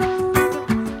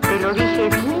 Te lo dije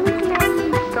bien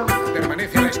clarito.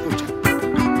 Permanece a la escucha.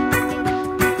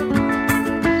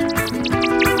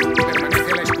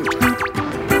 Permanece a la escucha.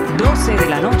 12 de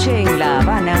la noche en La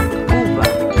Habana, Cuba.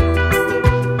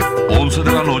 11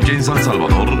 de la noche en San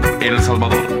Salvador, El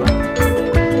Salvador.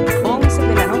 11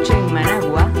 de la noche en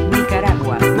Managua,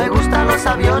 Nicaragua. Me gustan los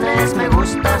aviones, me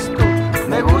gustas tú.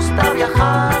 Me gusta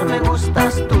viajar, me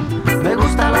gustas tú. Me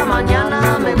gusta la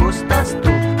mañana, me gustas tú.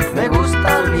 Me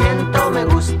gusta el viento, me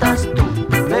gustas tú.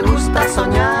 Me gusta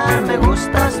soñar, me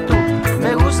gustas tú.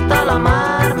 Me gusta la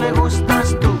mar, me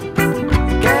gustas tú.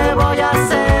 ¿Qué voy a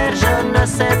hacer? Je ne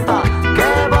sais pas.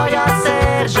 ¿Qué voy a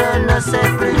hacer? Je ne sais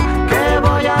plus. ¿Qué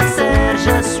voy a hacer?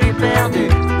 Je suis perdu.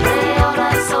 ¿Qué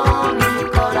horas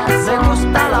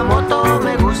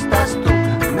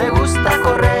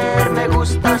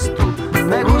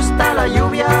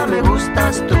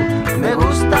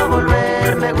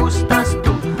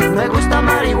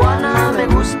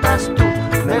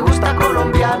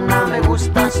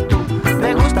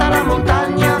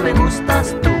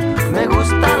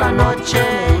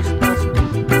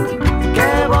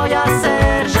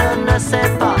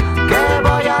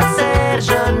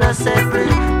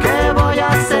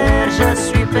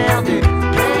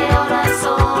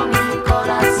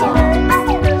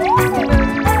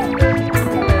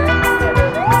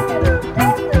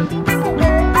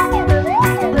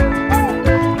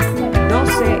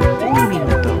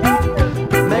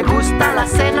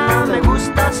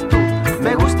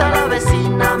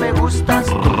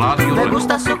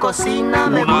gusta su cocina,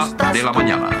 me 1 gustas de la tú.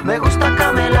 mañana. Me gusta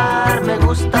camelar, me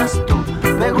gustas tú.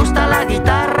 Me gusta la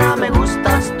guitarra, me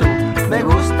gustas tú. Me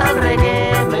gusta el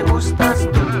reggae, me gustas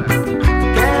tú.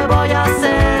 ¿Qué voy a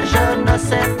hacer? Je ne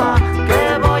sais pas.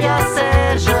 ¿Qué voy a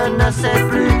hacer? Je ne sais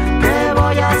plus. ¿Qué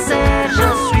voy a hacer?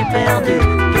 Je suis perdu.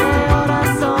 ¿Qué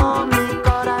horas son, mi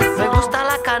corazón? Me gusta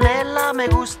la canela, me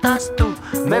gustas tú.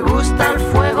 Me gusta el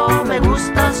fuego, me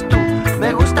gustas tú.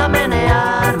 Me gusta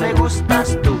menear, me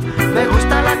gustas tú. Me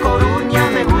gusta La Coruña,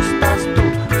 me gustas tú.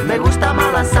 Me gusta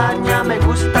Malasaña, me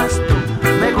gustas tú.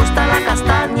 Me gusta la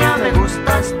castaña, me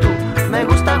gustas tú. Me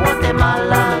gusta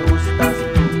Guatemala, me gustas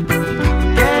tú.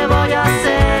 ¿Qué voy a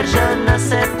hacer? Je ne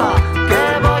sais pas.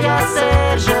 ¿Qué voy a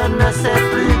hacer? Je ne sais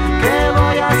plus. ¿Qué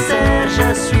voy a hacer?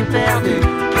 Je suis perdu.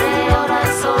 ¿Qué horas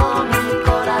son, mi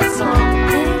corazón?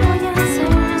 ¿Qué voy a hacer?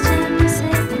 Je ne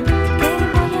sais pas. ¿Qué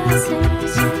voy a hacer?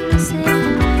 Je ne sais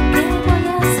pas. ¿Qué voy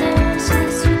a hacer? Je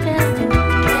suis perdu.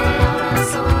 ¿Qué horas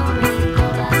son, mi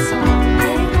corazón?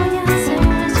 ¿Qué voy a hacer?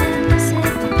 Je ne sais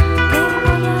pas. ¿Qué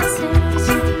voy a hacer?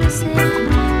 Je ne sais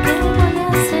pas. ¿Qué voy a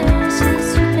hacer? Je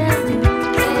suis perdu.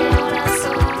 ¿Qué horas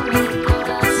son, mi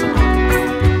corazón?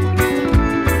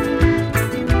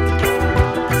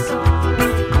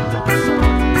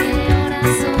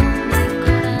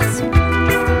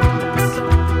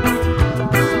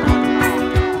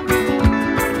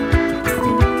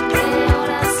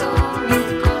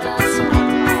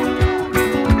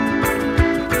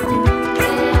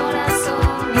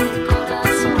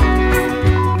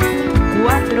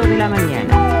 Cuatro de la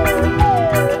mañana.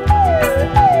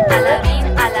 Alabín,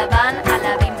 alabán,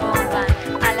 alabín, bomban.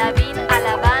 Alabín,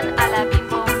 alabán, alabín,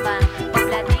 bomban.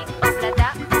 Oplatí,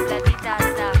 oplatá, oplatita,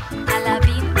 ta.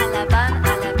 Alabín, alabán,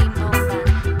 alabín, bomban.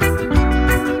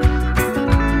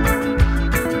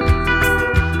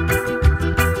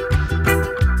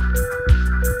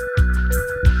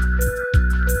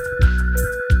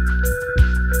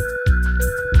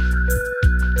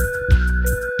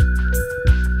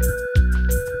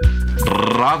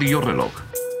 Radio Reloj.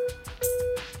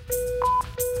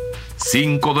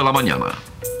 5 de la mañana.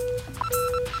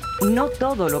 No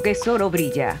todo lo que es oro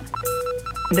brilla.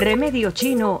 Remedio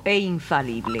chino e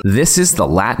infalible. This is the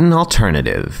Latin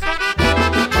alternative.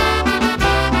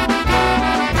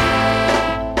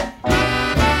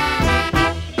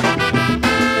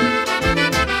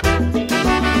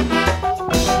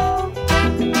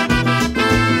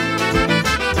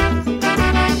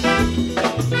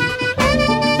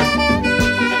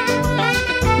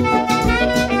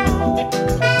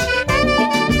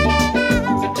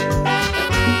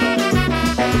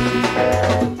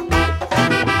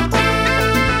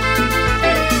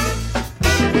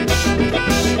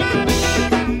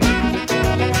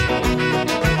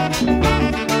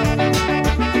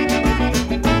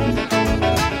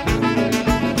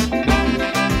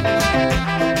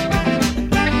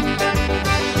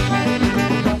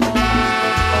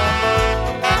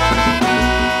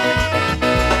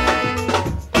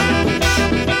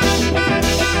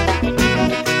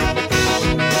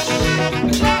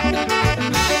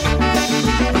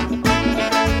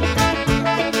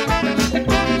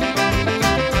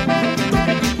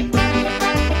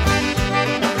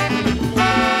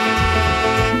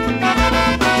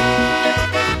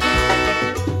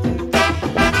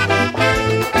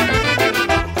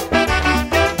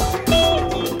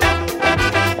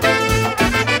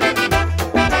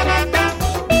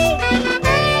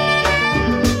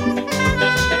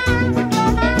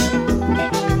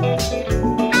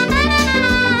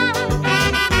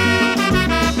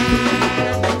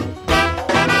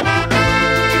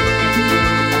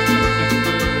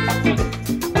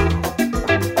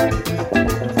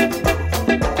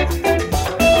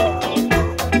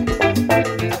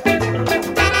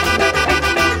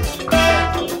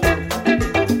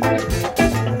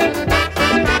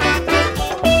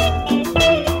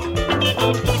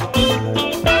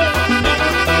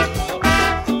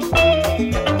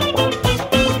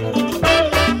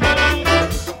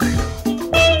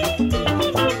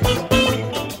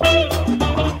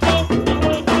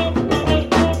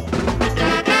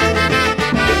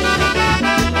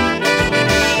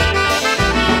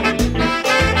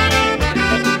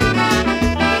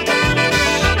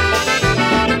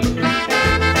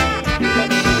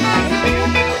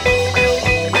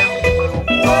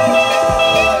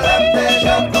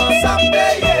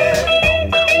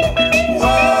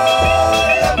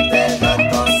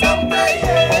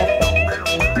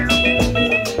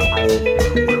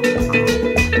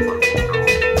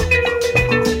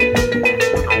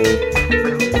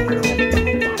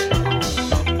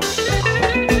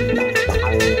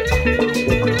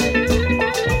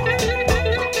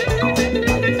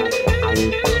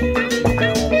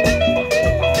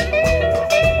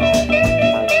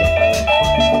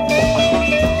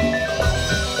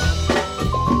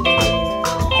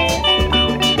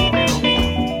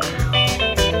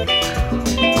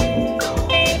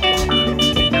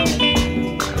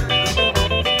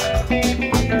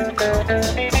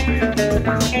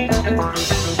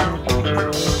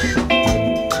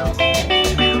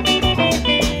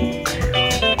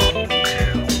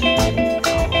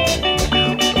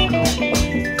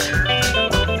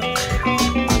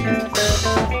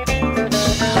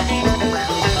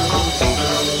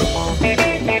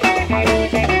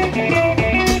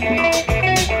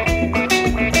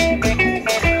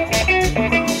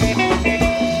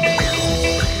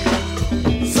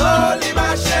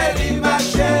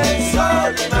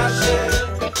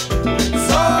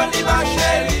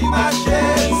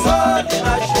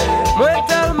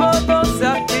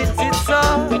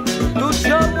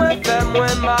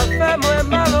 mwen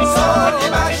malo. Soli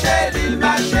ma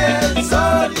chérie,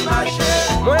 soli ma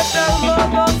chérie. Mwen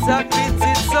telman bon sak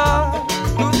pitit sa.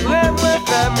 Tout vre mwen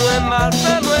fè mwen mal,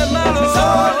 fè mwen malo.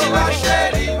 Soli ma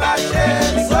chérie, soli ma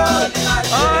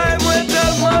chérie. Ay, mwen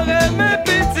telman reme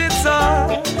pitit sa.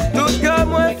 Tout ka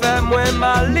mwen fè mwen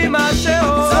mal, li ma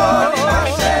chérie. Soli ma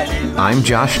chérie. I'm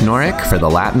Josh Norick for The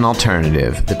Latin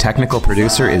Alternative. The technical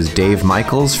producer is Dave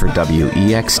Michaels for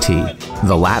WEXT.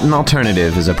 The Latin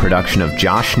Alternative is a production of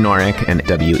Josh Norick and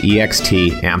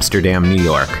WEXT Amsterdam, New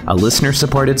York, a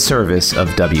listener-supported service of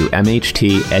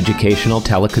WMHT Educational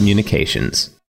Telecommunications.